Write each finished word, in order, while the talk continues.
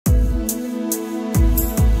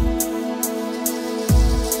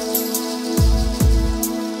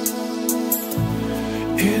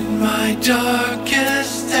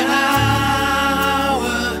darkest hour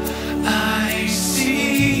I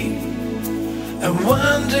see, I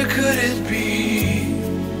wonder could it be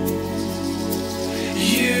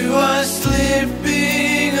you are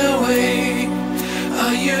slipping away?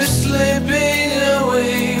 Are you slipping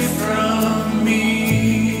away from me?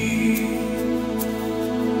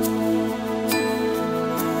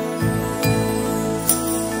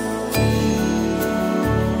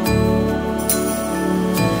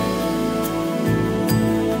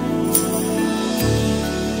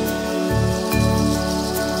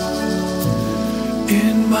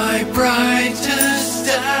 In my brightest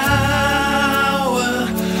hour,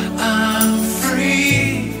 I'm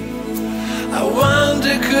free. I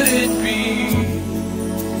wonder could it be?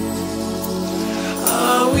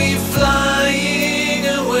 Are we flying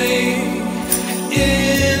away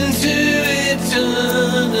into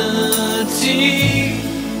eternity?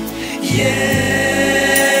 Yeah.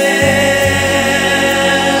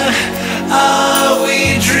 Are we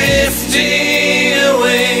drifting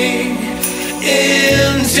away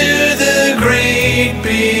into the great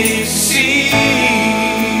big sea?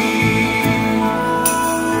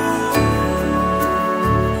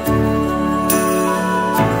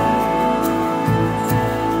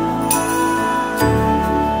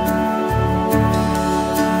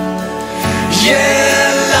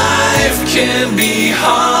 Yeah, life can be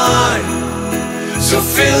hard, so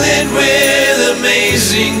fill it with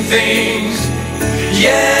amazing things.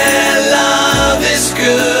 Yeah, love is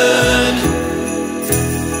good.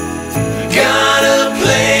 Gotta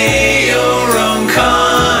play your own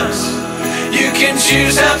cards. You can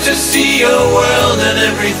choose how to see your world and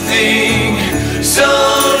everything. So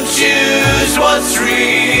choose what's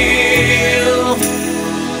real.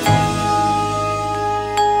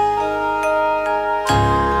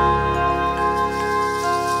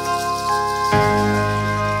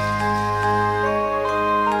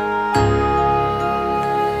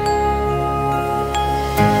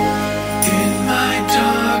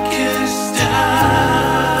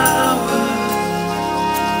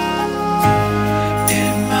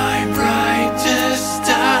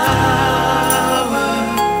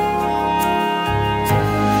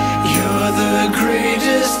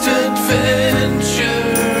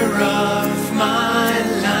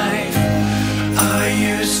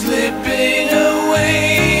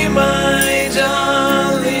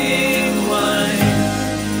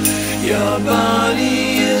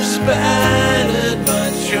 Battered,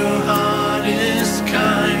 but your heart is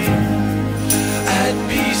kind. At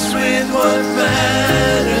peace with what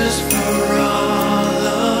matters, for all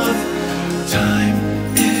of time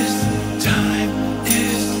is time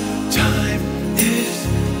is time is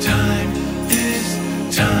time is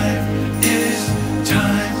time is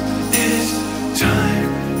time is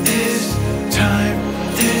time is time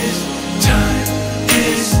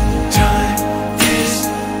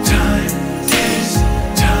is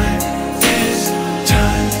time is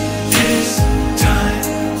time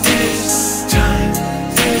is time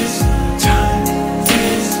is time.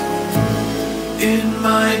 In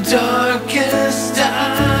my darkest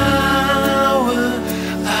hour,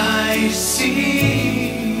 I see